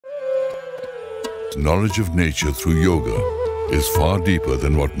knowledge of nature through yoga is far deeper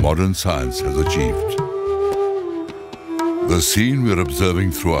than what modern science has achieved. The scene we're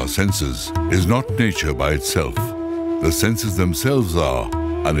observing through our senses is not nature by itself. The senses themselves are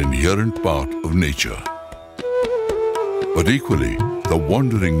an inherent part of nature. But equally, the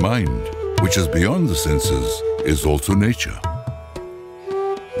wandering mind, which is beyond the senses, is also nature.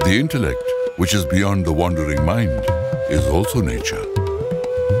 The intellect, which is beyond the wandering mind, is also nature.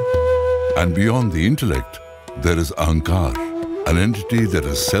 And beyond the intellect, there is Ahankar, an entity that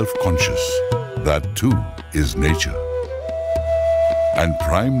is self-conscious. That too is nature. And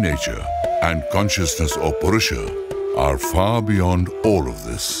prime nature and consciousness or Purusha are far beyond all of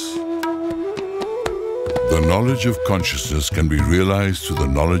this. The knowledge of consciousness can be realized through the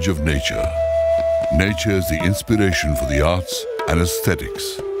knowledge of nature. Nature is the inspiration for the arts and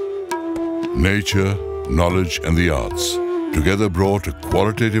aesthetics. Nature, knowledge and the arts together brought a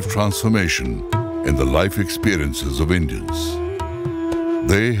qualitative transformation in the life experiences of Indians.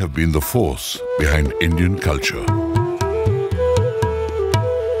 They have been the force behind Indian culture.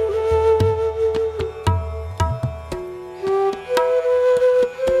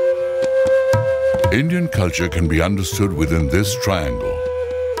 Indian culture can be understood within this triangle.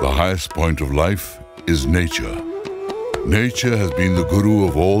 The highest point of life is nature. Nature has been the guru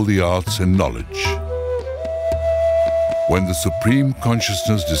of all the arts and knowledge. When the Supreme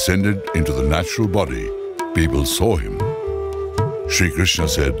Consciousness descended into the natural body, people saw him. Sri Krishna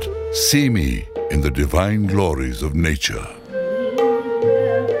said, "See me in the divine glories of nature."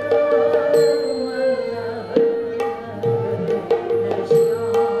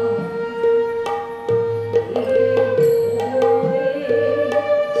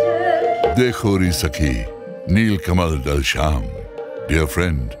 Dekhori Sakhi, Neel Kamal Dal Sham. Dear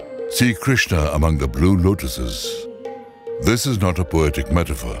friend, see Krishna among the blue lotuses. This is not a poetic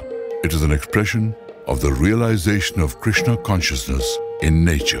metaphor. It is an expression of the realization of Krishna consciousness in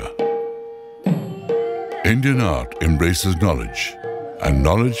nature. Indian art embraces knowledge, and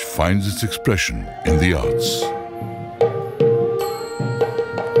knowledge finds its expression in the arts.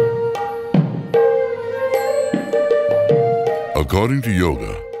 According to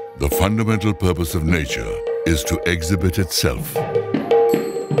yoga, the fundamental purpose of nature is to exhibit itself.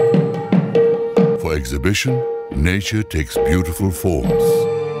 For exhibition, nature takes beautiful forms.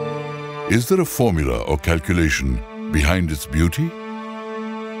 Is there a formula or calculation behind its beauty?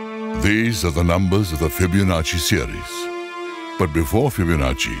 These are the numbers of the Fibonacci series. But before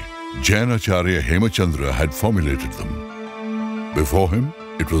Fibonacci, Jainacharya Hemachandra had formulated them. Before him,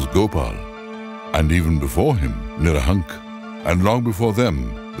 it was Gopal, and even before him, Nirahank. And long before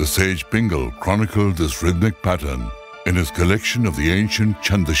them, the sage Pingala chronicled this rhythmic pattern in his collection of the ancient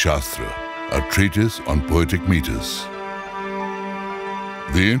Chhanda Shastra, a treatise on poetic meters.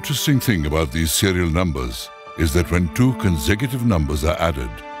 The interesting thing about these serial numbers is that when two consecutive numbers are added,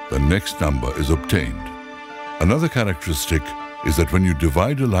 the next number is obtained. Another characteristic is that when you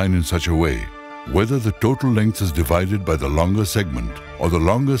divide a line in such a way, whether the total length is divided by the longer segment or the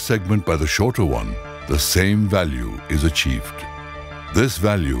longer segment by the shorter one, the same value is achieved. This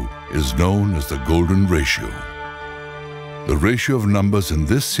value is known as the golden ratio. The ratio of numbers in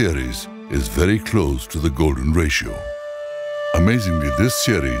this series is very close to the golden ratio. Amazingly, this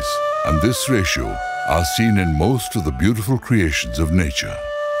series and this ratio are seen in most of the beautiful creations of nature.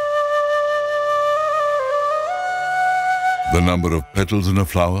 The number of petals in a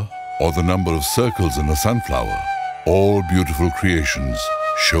flower or the number of circles in a sunflower, all beautiful creations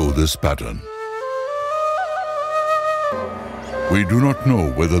show this pattern. We do not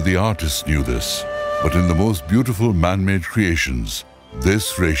know whether the artists knew this, but in the most beautiful man-made creations,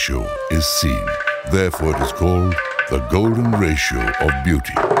 this ratio is seen. Therefore, it is called the golden ratio of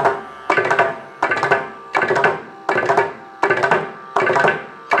beauty.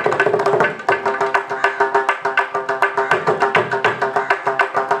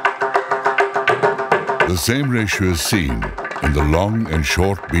 The same ratio is seen in the long and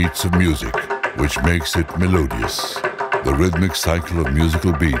short beats of music, which makes it melodious. The rhythmic cycle of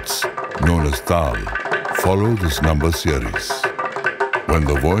musical beats, known as tal, follow this number series. When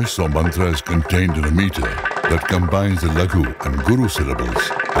the voice or mantra is contained in a meter that combines the laghu and guru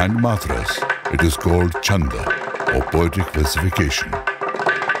syllables and matras, it is called chhanda, or poetic versification.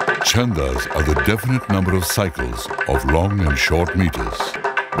 Chhandas are the definite number of cycles of long and short meters,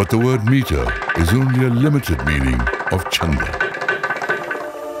 but the word meter is only a limited meaning of chhanda.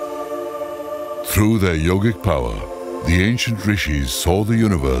 Through their yogic power, the ancient rishis saw the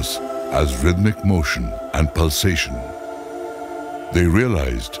universe as rhythmic motion and pulsation. They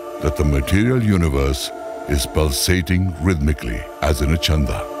realized that the material universe is pulsating rhythmically, as in a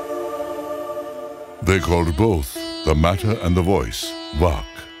chhanda. They called both the matter and the voice Vak.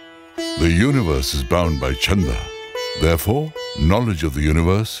 The universe is bound by Chhanda. Therefore, knowledge of the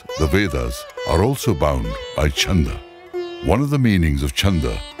universe, the Vedas, are also bound by Chhanda. One of the meanings of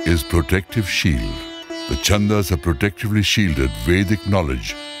Chhanda is protective shield. The Chhandas have protectively shielded Vedic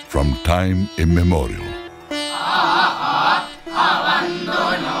knowledge from time immemorial.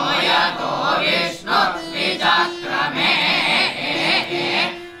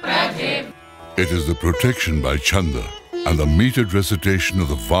 It is the protection by Chhanda and the metered recitation of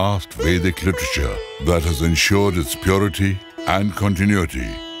the vast Vedic literature that has ensured its purity and continuity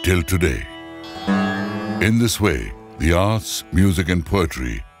till today. In this way, the arts, music and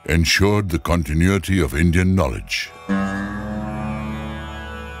poetry ensured the continuity of Indian knowledge.